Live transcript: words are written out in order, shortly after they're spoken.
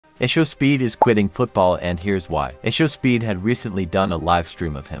IShowSpeed is quitting football, and here's why. IShowSpeed had recently done a live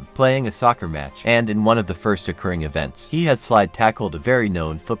stream of him playing a soccer match, and in one of the first occurring events, he had slide tackled a very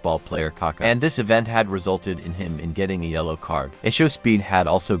known football player Kaka, and this event had resulted in him in getting a yellow card. IShowSpeed had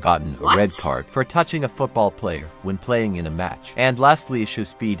also gotten a red card for touching a football player when playing in a match. And lastly,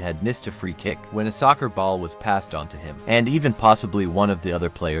 IShowSpeed had missed a free kick when a soccer ball was passed on to him, and even possibly one of the other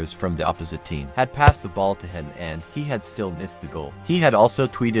players from the opposite team had passed the ball to him and he had still missed the goal. He had also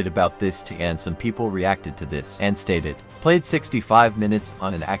tweeted about this and some people reacted to this and stated, "Played 65 minutes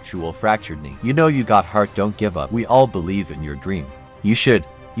on an actual fractured knee. You know you got heart, don't give up. We all believe in your dream. You should.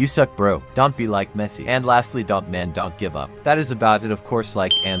 You suck, bro. Don't be like Messi. And lastly, don't give up." That is about it. Of course,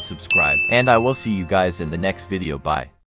 like and subscribe. And I will see you guys in the next video. Bye.